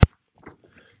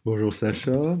Bonjour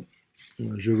Sacha,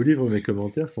 je vous livre mes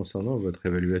commentaires concernant votre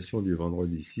évaluation du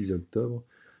vendredi 6 octobre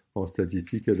en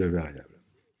statistique à deux variables.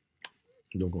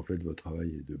 Donc en fait votre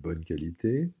travail est de bonne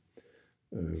qualité,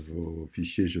 vos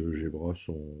fichiers GeoGebra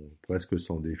sont presque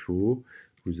sans défaut,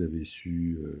 vous avez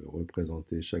su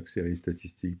représenter chaque série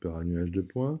statistique par un nuage de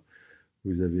points,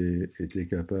 vous avez été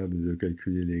capable de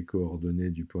calculer les coordonnées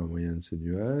du point moyen de ce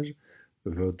nuage,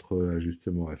 votre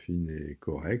ajustement affine est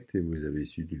correct et vous avez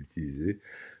su l'utiliser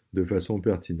de façon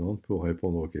pertinente pour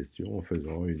répondre aux questions en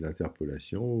faisant une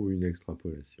interpolation ou une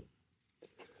extrapolation.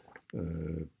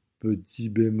 Euh, Petit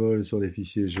bémol sur les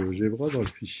fichiers GeoGebra, dans le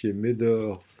fichier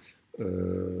MEDOR,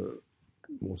 euh,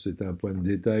 bon, c'est un point de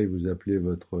détail, vous appelez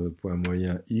votre point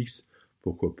moyen X,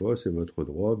 pourquoi pas, c'est votre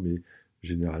droit, mais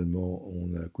généralement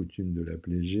on a coutume de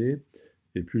l'appeler G.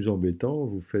 Et plus embêtant,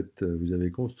 vous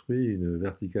avez construit une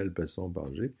verticale passant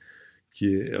par G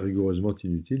qui est rigoureusement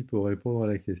inutile pour répondre à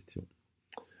la question.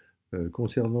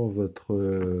 Concernant votre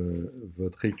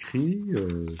écrit,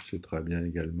 c'est très bien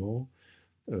également.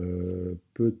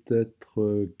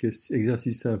 Peut-être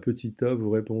exercice un petit A, vous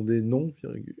répondez non,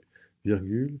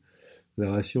 virgule. La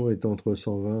ration est entre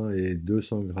 120 et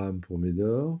 200 grammes pour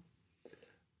Médor.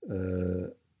 Euh,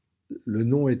 le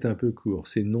nom est un peu court,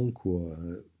 c'est non quoi.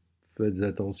 Faites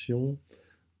attention,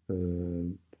 euh,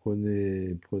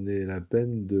 prenez la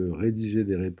peine de rédiger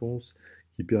des réponses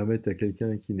qui permettent à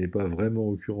quelqu'un qui n'est pas vraiment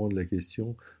au courant de la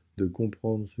question de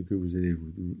comprendre ce que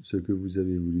vous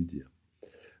avez voulu dire.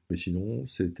 Mais sinon,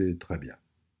 c'était très bien.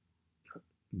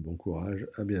 Bon courage,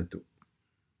 à bientôt.